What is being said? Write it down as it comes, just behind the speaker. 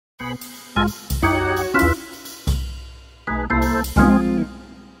Hey,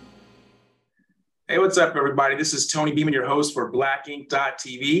 what's up, everybody? This is Tony Beaman, your host for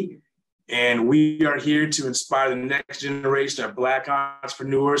BlackInc.tv, and we are here to inspire the next generation of Black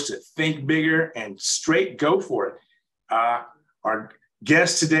entrepreneurs to think bigger and straight go for it. Our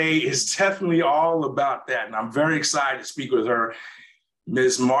guest today is definitely all about that, and I'm very excited to speak with her.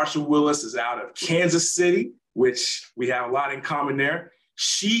 Ms. Marsha Willis is out of Kansas City, which we have a lot in common there.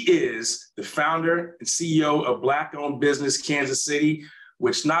 She is the founder and CEO of Black-owned business Kansas City,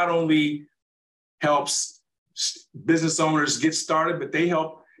 which not only helps business owners get started, but they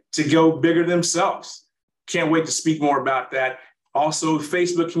help to go bigger themselves. Can't wait to speak more about that. Also,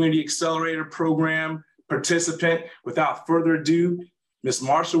 Facebook Community Accelerator Program participant. Without further ado, Ms.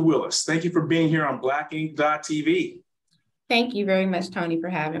 Marsha Willis, thank you for being here on BlackInc.tv. Thank you very much, Tony, for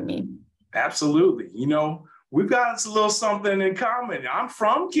having me. Absolutely. You know, we've got a little something in common. I'm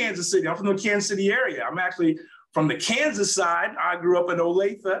from Kansas City. I'm from the Kansas City area. I'm actually from the Kansas side. I grew up in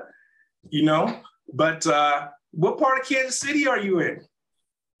Olathe, you know. But what part of Kansas City are you in?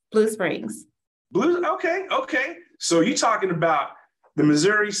 Blue Springs. Okay. So you're talking about the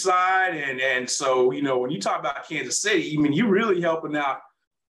Missouri side. And so, you know, when you talk about Kansas City, I mean, you're really helping out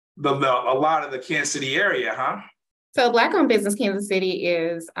a lot of the Kansas City area, huh? So Black-owned business Kansas City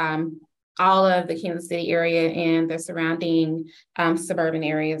is all of the Kansas City area and the surrounding suburban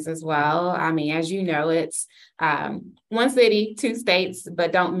areas as well. I mean, as you know, it's one city, two states,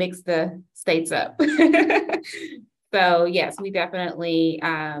 but don't mix the states up. So yes, we definitely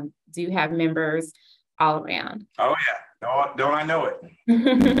do have members all around. Oh yeah, don't I know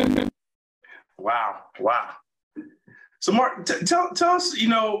it? Wow. So Mark, tell us, you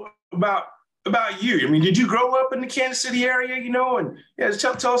know, about you. I mean, did you grow up in the Kansas City area, you know, and yeah,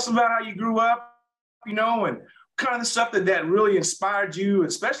 tell us about how you grew up, you know, and kind of the stuff that really inspired you,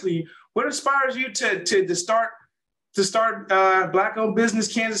 especially what inspires you to start Black-owned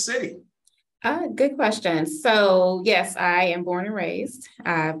business Kansas City? Good question. So yes, I am born and raised.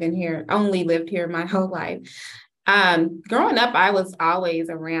 I've been here, only lived here my whole life. Growing up, I was always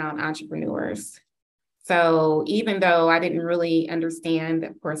around entrepreneurs. So even though I didn't really understand,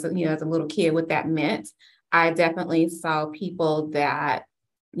 of course, you know, as a little kid, what that meant, I definitely saw people that,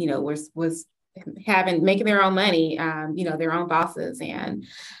 you know, was making their own money, you know, their own bosses. And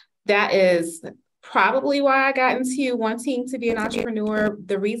that is probably why I got into wanting to be an entrepreneur.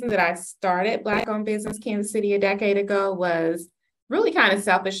 The reason that I started Black-owned business Kansas City a decade ago was really kind of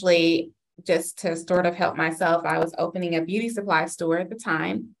selfishly just to sort of help myself. I was opening a beauty supply store at the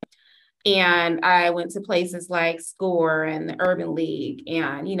time. And I went to places like SCORE and the Urban League,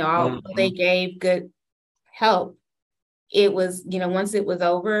 and, you know, they gave good help. It was, you know, once it was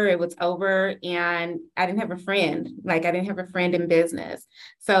over, and I didn't have a friend. Like, I didn't have a friend in business.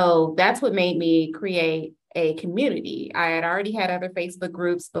 So that's what made me create a community. I had already had other Facebook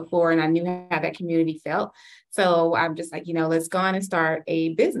groups before, and I knew how that community felt. So I'm just like, you know, let's go on and start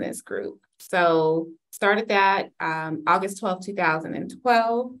a business group. So started that August 12,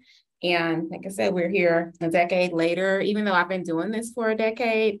 2012. And like I said, we're here a decade later. Even though I've been doing this for a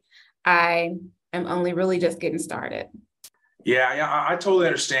decade, I am only really just getting started. Yeah, I totally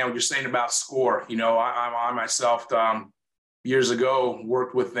understand what you're saying about SCORE. You know, I myself, years ago,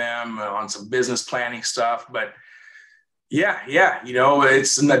 worked with them on some business planning stuff. But yeah, you know,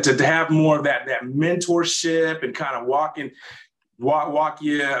 it's to have more of that mentorship and kind of walk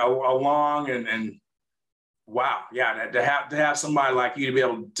you along and wow, yeah, to have somebody like you to be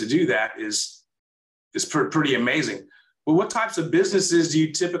able to do that is pretty amazing. Well, what types of businesses do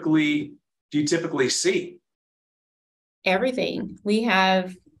you typically see? Everything. We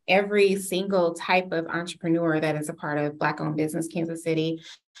have every single type of entrepreneur that is a part of Black-owned business Kansas City.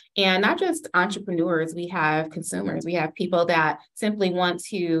 And not just entrepreneurs, we have consumers. We have people that simply want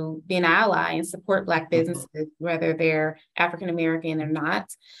to be an ally and support Black businesses, whether they're African American or not.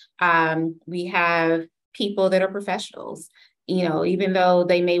 We have people that are professionals. You know, even though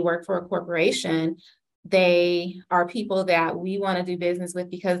they may work for a corporation, they are people that we want to do business with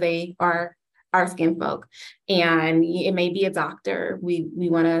because they are our skin folk. And it may be a doctor. We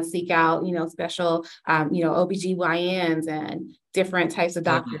want to seek out, you know, special, you know, OBGYNs and different types of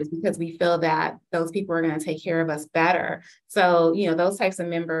doctors because we feel that those people are going to take care of us better. So, you know, those types of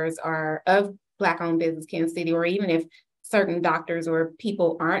members are of Black-owned business Kansas City, or even if certain doctors or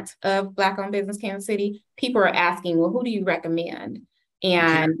people aren't of Black-owned business Kansas City, people are asking, well, who do you recommend?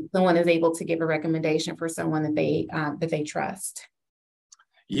 And someone is able to give a recommendation for someone that they trust.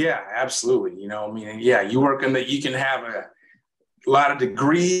 Yeah, absolutely. You know, I mean, yeah, you can have a lot of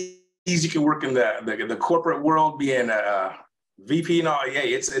degrees. You can work in the corporate world, being VP and all, yeah,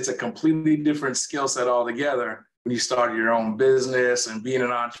 it's a completely different skill set altogether when you start your own business and being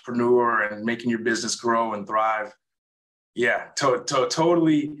an entrepreneur and making your business grow and thrive. Yeah,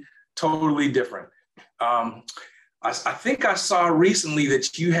 totally different. I think I saw recently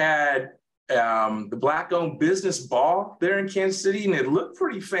that you had the Black-owned business ball there in Kansas City, and it looked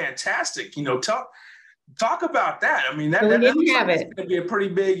pretty fantastic. Talk about that. I mean, that looks like it's going to be a pretty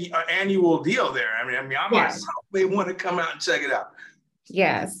big annual deal there. I myself may want to come out and check it out.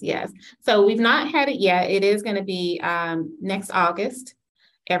 Yes. So we've not had it yet. It is going to be next August.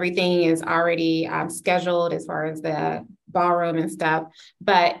 Everything is already scheduled as far as the ballroom and stuff,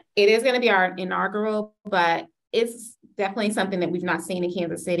 but it is going to be our inaugural, but it's definitely something that we've not seen in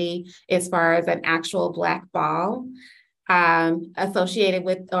Kansas City as far as an actual Black ball. Associated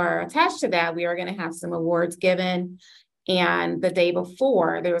with or attached to that, we are going to have some awards given. And the day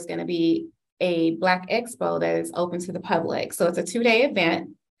before, there was going to be a Black Expo that is open to the public. So it's a 2-day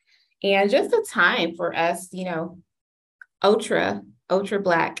event and just a time for us, ultra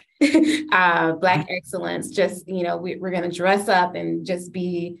Black, Black excellence. Just, we're going to dress up and just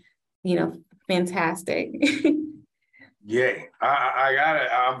be, fantastic. Yeah, I got it.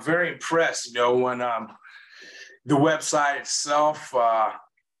 I'm very impressed, when the website itself,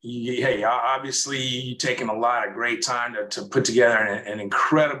 obviously you're taking a lot of great time to put together an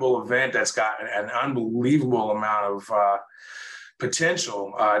incredible event that's got an unbelievable amount of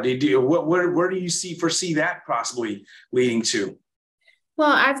potential. Where do you foresee that possibly leading to?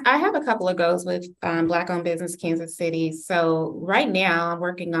 Well, I have a couple of goals with Black-owned business Kansas City. So right now I'm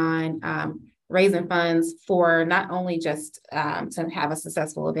working on raising funds for not only just to have a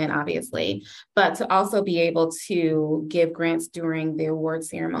successful event, obviously, but to also be able to give grants during the award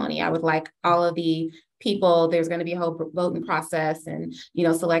ceremony. I would like all of the people, there's going to be a whole voting process and,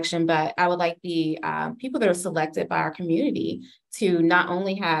 selection, but I would like the people that are selected by our community to not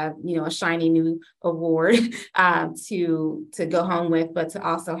only have, a shiny new award to go home with, but to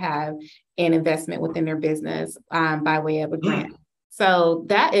also have an investment within their business by way of a grant. So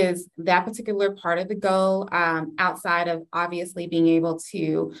that is that particular part of the goal, outside of obviously being able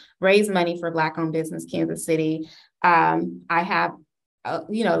to raise money for Black-owned business Kansas City. I have,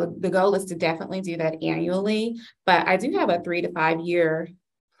 the goal is to definitely do that annually, but I do have a 3 to 5 year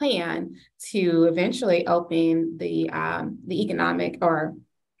plan to eventually open the economic or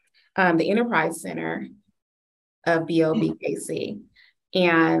the enterprise center of BOBKC.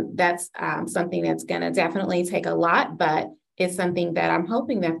 And that's something that's going to definitely take a lot, but it's something that I'm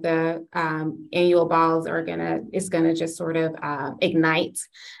hoping that the annual balls is gonna just sort of ignite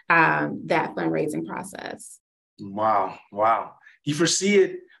that fundraising process. Wow. You foresee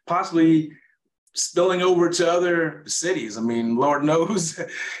it possibly spilling over to other cities? I mean, Lord knows,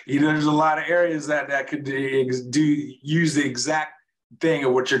 there's a lot of areas that could use the exact thing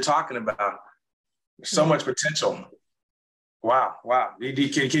of what you're talking about. So much potential. Wow. Can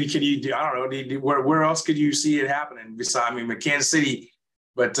you, I don't know, where else could you see it happening besides, Kansas City,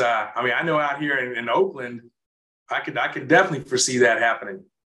 but I know out here in Oakland, I could definitely foresee that happening.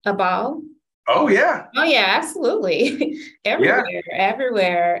 A ball? Oh yeah, absolutely.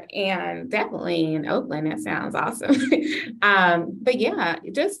 Everywhere. And definitely in Oakland, that sounds awesome. But yeah,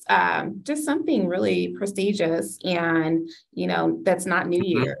 just something really prestigious and, that's not New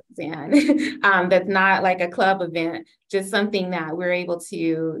Year's and that's not like a club event, just something that we're able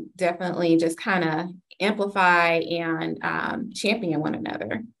to definitely just kind of amplify and champion one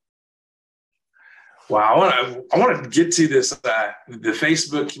another. Wow, I want to get to this the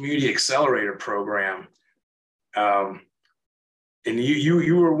Facebook Community Accelerator Program, and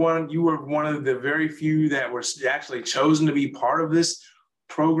you were one of the very few that were actually chosen to be part of this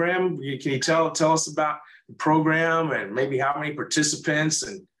program. Can you tell us about the program and maybe how many participants?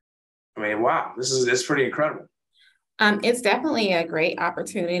 And wow, it's pretty incredible. It's definitely a great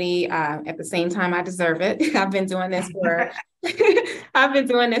opportunity. At the same time, I deserve it. I've been doing this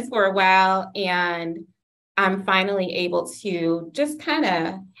for a while, and I'm finally able to just kind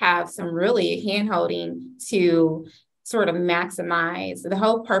of have some really hand-holding to sort of maximize. The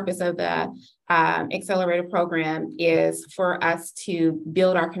whole purpose of the accelerator program is for us to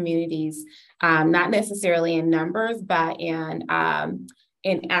build our communities, not necessarily in numbers, but in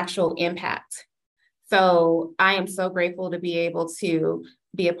actual impact. So I am so grateful to be able to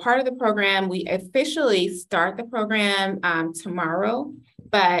be a part of the program. We officially start the program tomorrow,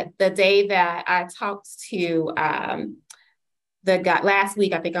 but the day that I talked to the guy last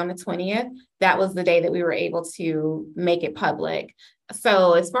week, I think on the 20th, that was the day that we were able to make it public.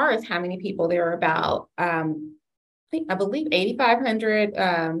 So as far as how many people, there are about, I believe 8,500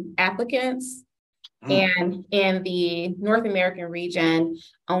 applicants. And in the North American region,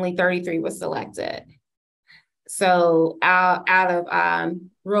 only 33 was selected. So out of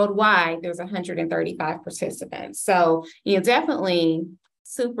worldwide, there's 135 participants. So, definitely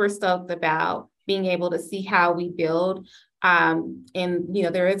super stoked about being able to see how we build. And,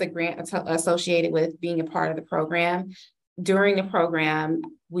 there is a grant associated with being a part of the program. During the program,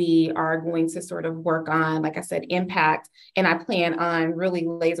 we are going to sort of work on, like I said, impact. And I plan on really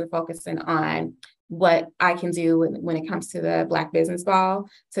laser focusing on what I can do when it comes to the Black Business Ball,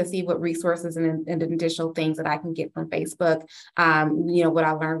 to see what resources and additional things that I can get from Facebook, what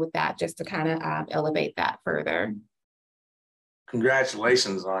I learned with that, just to kind of elevate that further.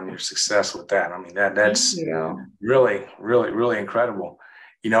 Congratulations on your success with that. I mean, that's really, really, really incredible.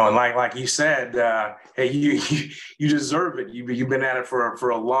 And like you said, hey, you deserve it. You've been at it for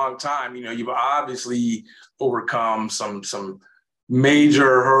a long time. You've obviously overcome some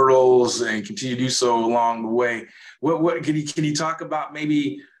major hurdles and continue to do so along the way. What can you talk about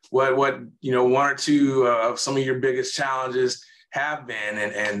maybe what one or two of some of your biggest challenges have been,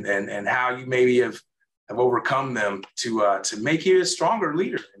 and how you maybe have overcome them to make you a stronger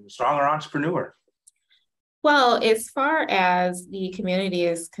leader and a stronger entrepreneur? Well, as far as the community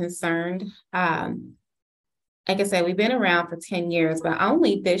is concerned, like I said, we've been around for 10 years, but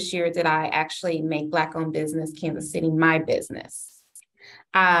only this year did I actually make Black-owned business Kansas City my business.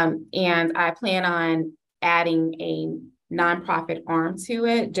 And I plan on adding a nonprofit arm to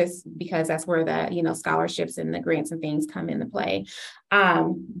it, just because that's where the scholarships and the grants and things come into play.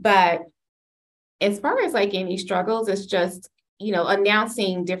 But as far as like any struggles, it's just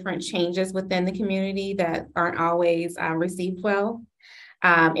announcing different changes within the community that aren't always received well.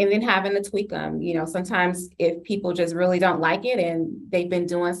 And then having to tweak them. Sometimes if people just really don't like it and they've been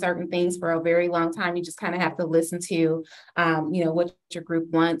doing certain things for a very long time, you just kind of have to listen to, what your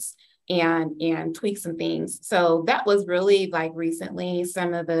group wants and tweak some things. So that was really like recently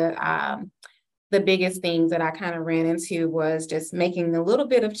some of the biggest things that I kind of ran into was just making a little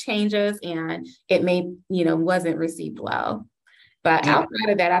bit of changes, and it wasn't received well. But outside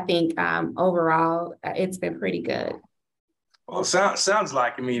of that, I think overall it's been pretty good. Well, sounds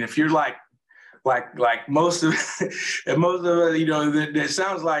like, if you're like most of it, it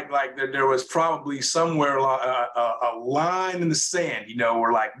sounds like there was probably somewhere a line in the sand,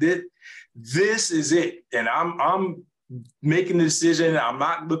 where like this is it, and I'm making the decision. I'm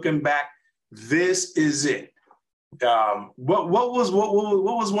not looking back. This is it. What was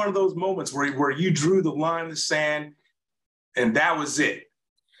one of those moments where you drew the line in the sand, and that was it?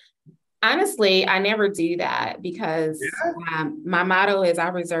 Honestly, I never do that because my motto is I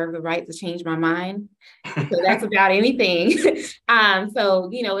reserve the right to change my mind. So that's about anything. So,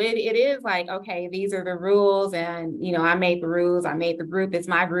 it is like, okay, these are the rules, and, I made the rules, I made the group, it's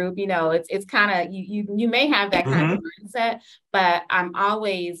my group, it's kind of, you may have that kind of mindset, but I'm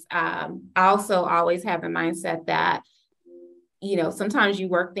always, also always have the mindset that, sometimes you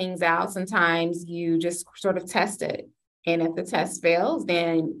work things out, sometimes you just sort of test it. And if the test fails,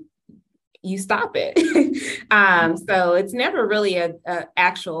 then you stop it. So it's never really a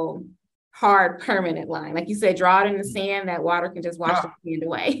actual hard permanent line. Like you said, draw it in the sand, that water can just wash the sand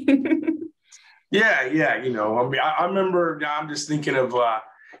away. Yeah. I remember, I'm just thinking of,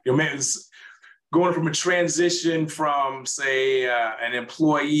 going from a transition from, say, an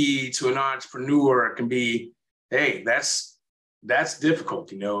employee to an entrepreneur. It can be, hey, that's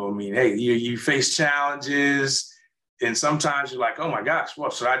difficult. Hey, you face challenges. And sometimes you're like, oh my gosh, well,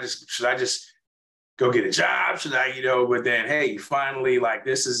 should I just go get a job? Should I, but then, hey, finally, like,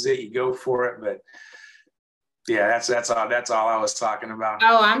 this is it, you go for it. But yeah, that's all I was talking about.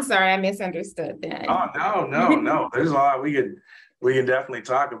 Oh, I'm sorry, I misunderstood then. Oh, no. There's a lot we can definitely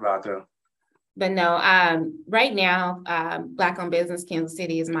talk about though. But no, right now, Black-owned business Kansas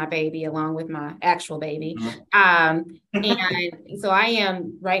City is my baby, along with my actual baby. And so I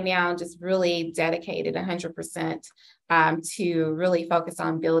am right now just really dedicated 100% to really focus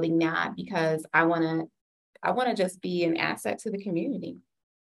on building that, because I want to just be an asset to the community.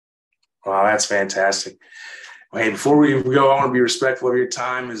 Wow, that's fantastic. Hey, before we go, I want to be respectful of your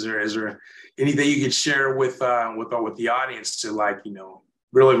time. Is there anything you could share with the audience to, like,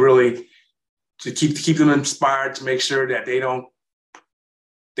 really to keep them inspired, to make sure that they don't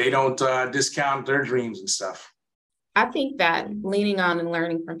discount their dreams and stuff? I think that leaning on and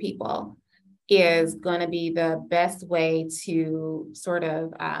learning from people is going to be the best way to sort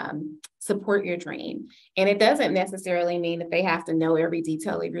of support your dream. And it doesn't necessarily mean that they have to know every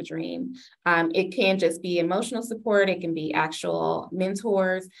detail of your dream. It can just be emotional support. It can be actual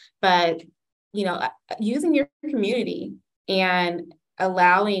mentors, but, using your community and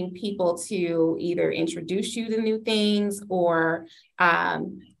allowing people to either introduce you to new things or,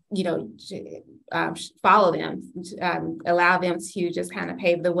 you know, follow them, allow them to just kind of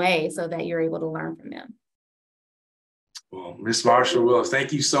pave the way so that you're able to learn from them. Well, Ms. Marsha Willis,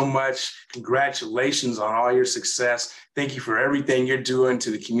 thank you so much. Congratulations on all your success. Thank you for everything you're doing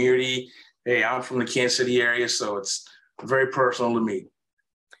to the community. Hey, I'm from the Kansas City area, so it's very personal to me.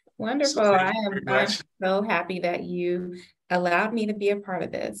 Wonderful. So I'm so happy that you allowed me to be a part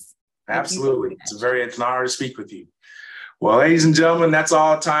of this. Absolutely. It's an honor to speak with you. Well, ladies and gentlemen, that's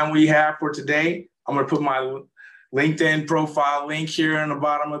all the time we have for today. I'm going to put my LinkedIn profile link here on the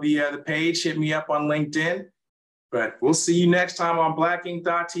bottom of the page. Hit me up on LinkedIn. But we'll see you next time on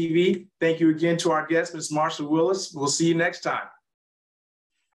BlackInc.tv. Thank you again to our guest, Ms. Marsha Willis. We'll see you next time.